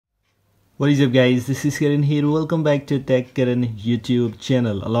What is up guys, this is Karan here. Welcome back to Tech Karan YouTube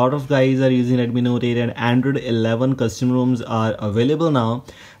channel. A lot of guys are using Redmi Note 8 and Android 11 custom ROMs are available now,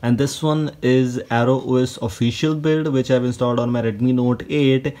 and this one is ROS official build which I've installed on my Redmi Note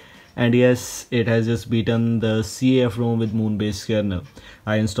 8, and yes, it has just beaten the CAF ROM with Moonbase kernel.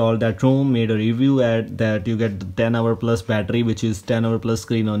 I installed that ROM, made a review at that you get the 10-hour plus battery, which is 10-hour plus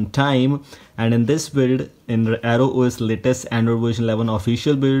screen on time, and in this build, in ROS latest Android version 11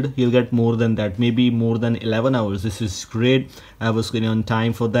 official build, you'll get more than that, maybe more than 11 hours. This is great. I have a screen on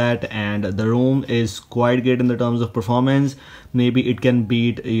time for that, and the ROM is quite good in the terms of performance. Maybe it can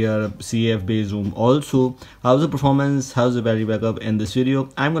beat your CAF based ROM also. How's the performance, how's the battery backup in this video?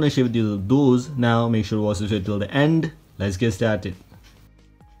 I'm gonna share with you those now. Make sure to watch this video till the end. Let's get started.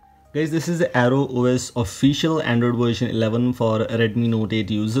 Guys, this is the ROS official Android version 11 for Redmi Note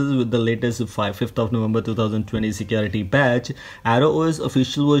 8 users with the latest 5th of November 2020 security patch. ROS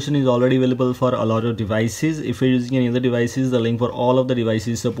official version is already available for a lot of devices. If you're using any other devices, the link for all of the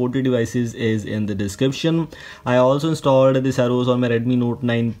devices, supported devices, is in the description. I also installed this ROS on my Redmi Note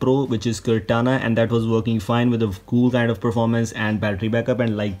 9 Pro, which is Cortana, and that was working fine with a cool kind of performance and battery backup,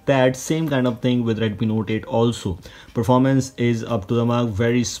 and like that, same kind of thing with Redmi Note 8 also. Performance is up to the mark,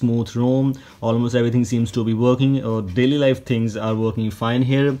 very smooth ROM, almost everything seems to be working. Daily life things are working fine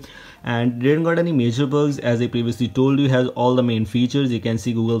here, and didn't got any major bugs. As I previously told you, has all the main features. You can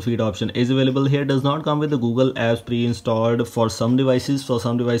see Google Feed option is available here. Does not come with the Google apps pre-installed for some devices. For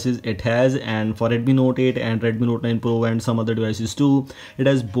some devices it has, and for Redmi Note 8 and Redmi Note 9 Pro and some other devices too, it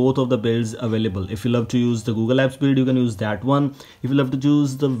has both of the builds available. If you love to use the Google apps build, you can use that one. If you love to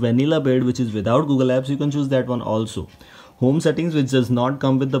choose the vanilla build, which is without Google apps, you can choose that one also. Home settings, which does not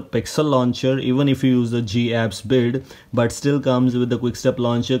come with the Pixel launcher even if you use the G apps build, but still comes with the quick step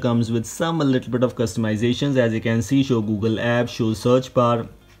launcher, comes with a little bit of customizations. As you can see, show Google apps, show search bar,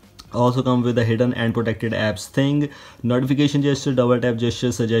 also come with the hidden and protected apps thing, notification gesture, double tap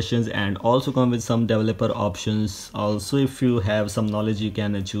gesture, suggestions, and also come with some developer options. Also, if you have some knowledge, you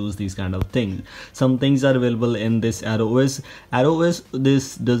can choose these kind of things. Some things are available in this ROS.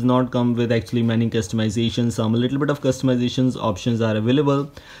 This does not come with actually many customizations. Some little bit of customizations options are available.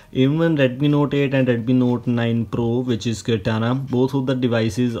 Even Redmi Note 8 and Redmi Note 9 Pro, which is Cortana, both of the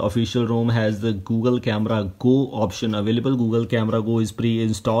devices official ROM has the Google Camera Go option available. Google Camera Go is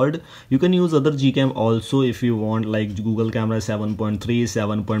pre-installed. You can use other Gcam also if you want, like Google Camera 7.3,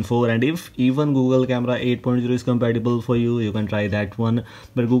 7.4, and if even Google Camera 8.0 is compatible for you, you can try that one.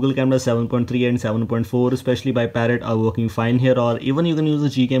 But Google Camera 7.3 and 7.4, especially by Parrot, are working fine here. Or even you can use the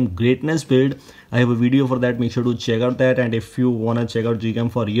Gcam Greatness build. I have a video for that, make sure to check out that. And if you want to check out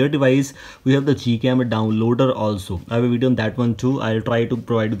Gcam for your device, we have the Gcam downloader also. I have a video on that one too. I'll try to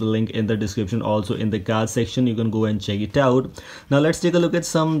provide you the link in the description, also in the card section. You can go and check it out. Now let's take a look at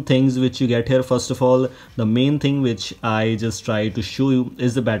some things which you get here. First of all, the main thing which I just try to show you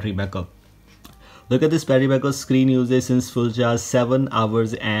is the battery backup. Look at this battery backup. Screen usage since full charge 7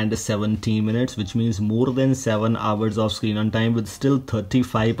 hours and 17 minutes, which means more than 7 hours of screen on time with still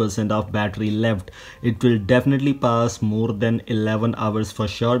 35% of battery left. It will definitely pass more than 11 hours for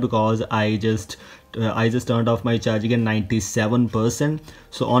sure, because I just turned off my charging at 97%.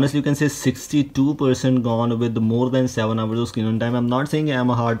 So honestly, you can say 62% gone with more than 7 hours of screen on time. I'm not saying I'm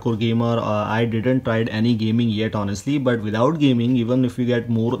a hardcore gamer. I didn't tried any gaming yet honestly, but without gaming, even if you get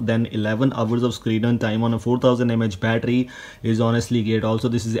more than 11 hours of screen on time on a 4000 mAh battery, is honestly great. Also,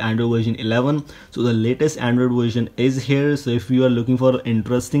 this is Android version 11, so the latest Android version is here. So if you are looking for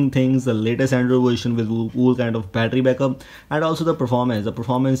interesting things, the latest Android version with cool kind of battery backup, and also the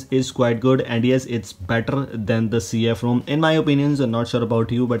performance is quite good. And yes, it's better than the CAF ROM in my opinions. I'm not sure about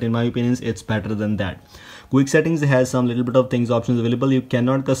you, but in my opinions it's better than that. Quick settings has some little bit of things options available. You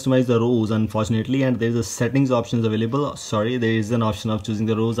cannot customize the rows unfortunately, and there's a settings options available. Sorry, there is an option of choosing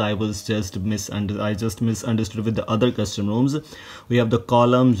the rows. I just misunderstood with the other custom ROMs. We have the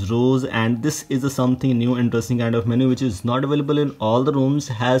columns, rows, and this is a something new interesting kind of menu which is not available in all the ROMs.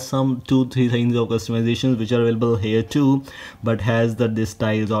 Has some 2-3 things of customizations which are available here too, but has this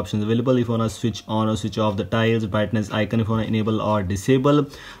tiles options available. If you want to switch on or switch off the tiles, brightness icon if you want to enable or disable,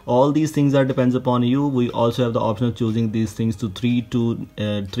 all these things are depends upon you. We also have the option of choosing these things to 3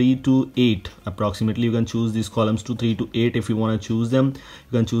 to 8 approximately. You can choose these columns to 3 to 8 if you want to choose them.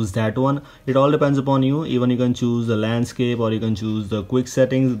 You can choose that one. It all depends upon you. Even you can choose the landscape, or you can choose the quick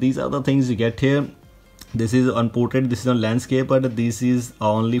settings. These are the things you get here. This is on portrait, this is on landscape, but this is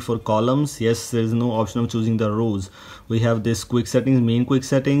only for columns. Yes, there is no option of choosing the rows. We have this quick settings, main quick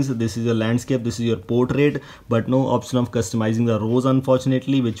settings. This is your landscape, this is your portrait, but no option of customizing the rows,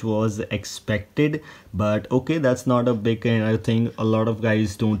 unfortunately, which was expected. But okay, that's not a big kind of thing. A lot of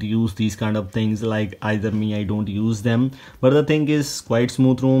guys don't use these kind of things, like either me, I don't use them. But the thing is quite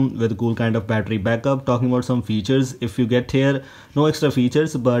smooth ROM with cool kind of battery backup. Talking about some features, if you get here, no extra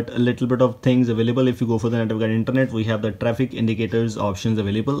features, but a little bit of things available. If you go for the network and internet, we have the traffic indicators options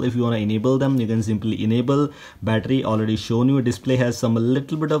available. If you want to enable them, you can simply enable. Battery already shown you. Display has some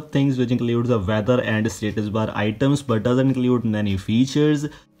little bit of things which includes the weather and status bar items, but doesn't include many features.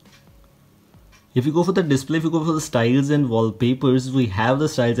 If you go for the display, if you go for the styles and wallpapers, we have the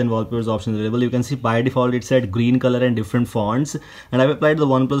styles and wallpapers options available. You can see by default it's at green color and different fonts, and I've applied the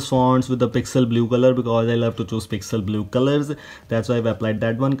OnePlus fonts with the pixel blue color because I love to choose pixel blue colors. That's why I've applied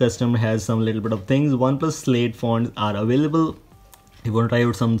that one. Custom has some little bit of things. OnePlus Slate fonts are available. If you want to try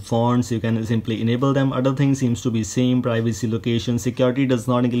out some fonts, you can simply enable them. Other things seems to be same. Privacy, location, security does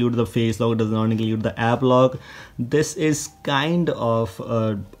not include the face lock, does not include the app lock. This is kind of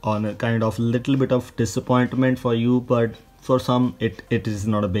on a kind of little bit of disappointment for you, but for some it is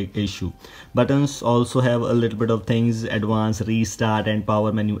not a big issue. Buttons also have a little bit of things, advanced, restart and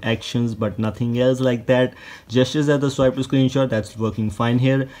power menu actions, but nothing else like that. Gestures at the swipe to screenshot, that's working fine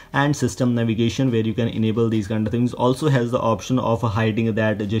here. And system navigation, where you can enable these kind of things, also has the option of hiding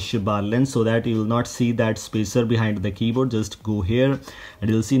that gesture bar lens so that you will not see that spacer behind the keyboard. Just go here and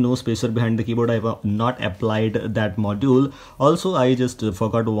you'll see no spacer behind the keyboard. I have not applied that module. Also, I just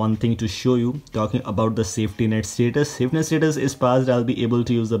forgot one thing to show you, talking about the safety net status. Safety net status is passed. I'll be able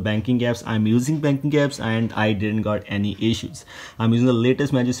to use the banking apps. I'm using banking apps and I didn't got any issues. I'm using the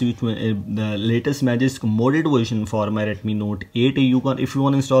latest Magisk modded version for my Redmi Note 8. If you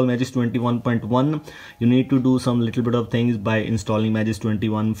want to install Magisk 21.1, you need to do some little bit of things by installing Magisk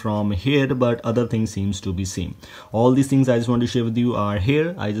 21 from here, but other things seems to be same. All these things I just want to share with you are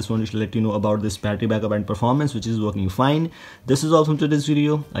here. I just want to let you know about this battery backup and performance, which is working fine. This is all from today's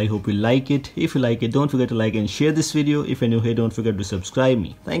video. I hope you like it. If you like it, don't forget to like and share this video. If you're new here, don't forget to subscribe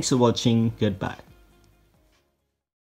me. Thanks for watching. Goodbye.